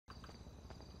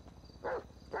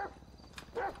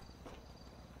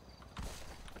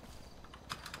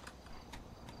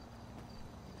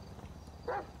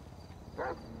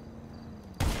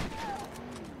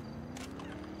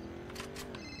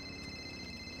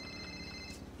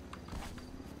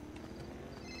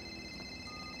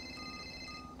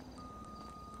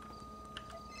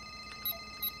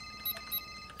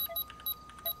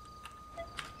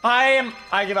I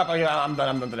give up. I'm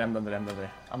done today. I'm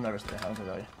nervous today. I don't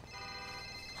tell you.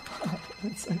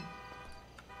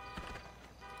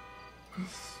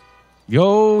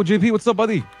 Yo, JP, what's up,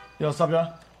 buddy? Yo, what's up, yo?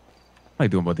 How you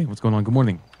doing, buddy? What's going on? Good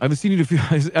morning. I haven't seen you.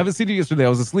 I haven't seen you yesterday. I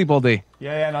was asleep all day.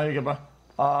 Yeah, no, you're good, bro.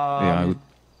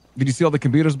 Did you see all the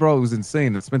computers, bro? It was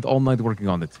insane. I spent all night working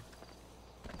on it.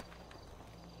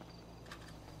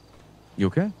 You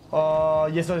okay?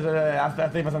 Yes, I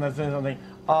think I was something.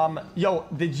 Yo,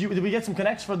 did we get some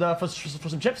connects for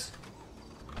some chips?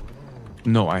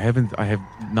 No, I haven't. I have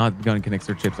not gotten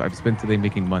connector chips. I've spent today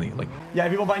making money. Like, yeah,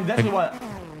 people buying this or what?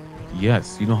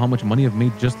 Yes. You know how much money I've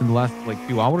made just in the last like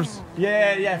few hours?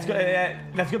 Yeah, it's good.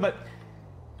 That's good. But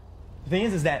the thing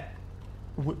is that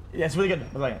yeah, it's really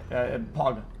good. Like,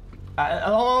 Pog.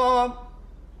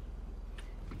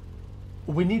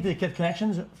 We need to get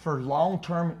connections for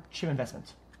long-term chip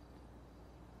investments.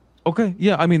 Okay,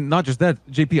 yeah, I mean, not just that,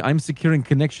 JP, I'm securing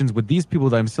connections with these people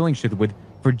that I'm selling shit with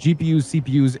for GPUs,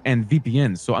 CPUs, and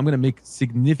VPNs, so I'm going to make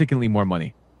significantly more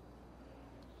money.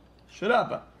 Shut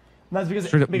up. That's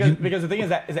because the thing is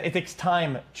that it takes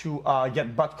time to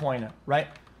get Bitcoin, right?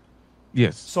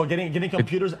 Yes. So getting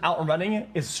computers out and running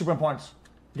is super important.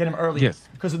 Get them early. Yes.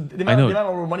 Because the amount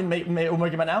of money we're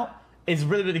making right now is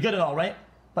really, really good and all, right?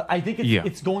 But I think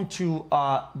it's going to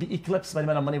be eclipsed by the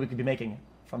amount of money we could be making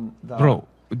from the... Bro,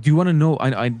 do you want to know,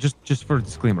 I just for a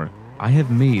disclaimer, I have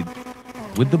made,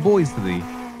 with the boys today,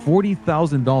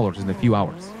 $40,000 in a few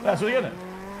hours. That's really good.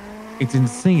 It's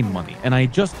insane money. And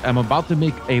I'm about to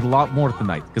make a lot more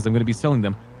tonight because I'm going to be selling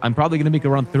them. I'm probably going to make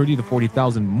around 30 to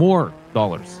 40,000 more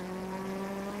dollars.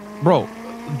 Bro,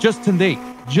 just today.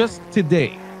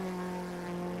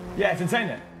 Yeah, it's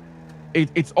insane.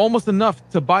 It's almost enough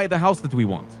to buy the house that we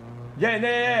want. Yeah.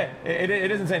 It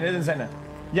is insane. It is insane.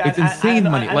 Yeah, it's insane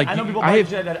money. I know people buy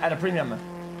shit at a premium.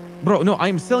 Bro, no,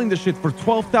 I'm selling this shit for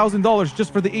 $12,000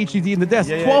 just for the HED and the desk.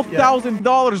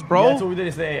 $12,000, bro. Yeah, that's what we did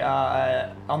yesterday.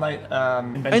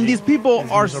 And these people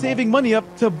are saving money up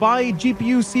to buy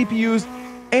GPUs, CPUs,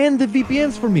 and the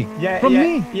VPNs for me.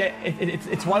 Me. Yeah,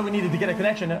 it's why we needed to get a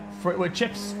connection with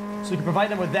chips, so we can provide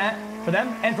them with that for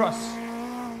them and for us.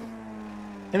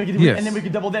 And we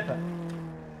could double dip it.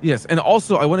 Yes, and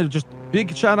also I wanted to just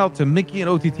big shout out to Mickey and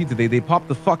OTT today. They popped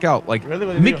the fuck out. Like,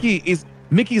 really Mickey is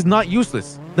not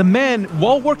useless. The man,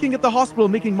 while working at the hospital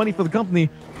making money for the company,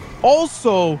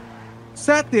 also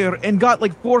sat there and got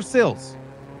like 4 sales.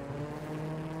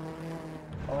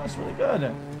 Oh, that's really good.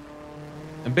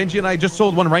 And Benji and I just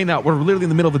sold one right now. We're literally in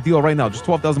the middle of a deal right now. Just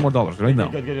 $12,000 more right now.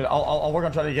 Good. I'll work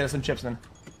on trying to get us some chips then.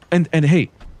 And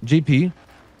hey, JP,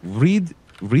 read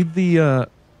the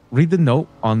note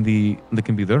on the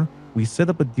computer. We set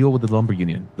up a deal with the lumber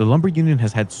union. The lumber union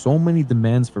has had so many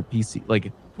demands for PC,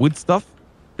 like wood stuff,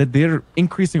 that they're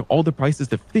increasing all the prices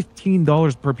to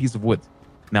 $15 per piece of wood.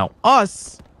 Now,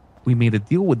 we made a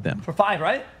deal with them. For 5,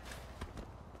 right?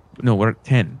 No, we're at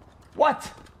 10. What?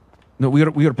 No, we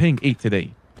are paying 8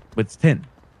 today, but it's 10.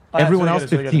 Everyone else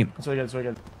 15. That's really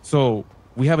good. So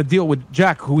we have a deal with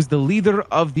Jack, who is the leader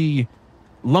of the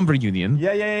lumber union.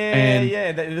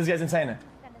 Yeah. This guy's insane.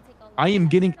 I am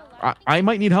getting... I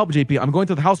might need help, JP. I'm going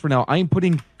to the house for now. I am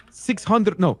putting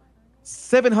 700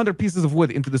 pieces of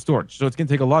wood into the storage, so it's gonna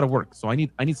take a lot of work. So I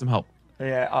need some help.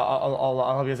 Yeah,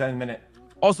 I'll help you guys in a minute.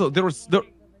 Also, there was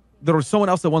someone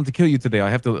else that wanted to kill you today.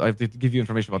 I have to give you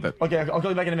information about that. Okay, I'll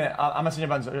call you back in a minute. I'm messaging your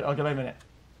buttons. I'll get back in a minute.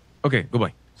 Okay,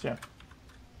 goodbye. See ya.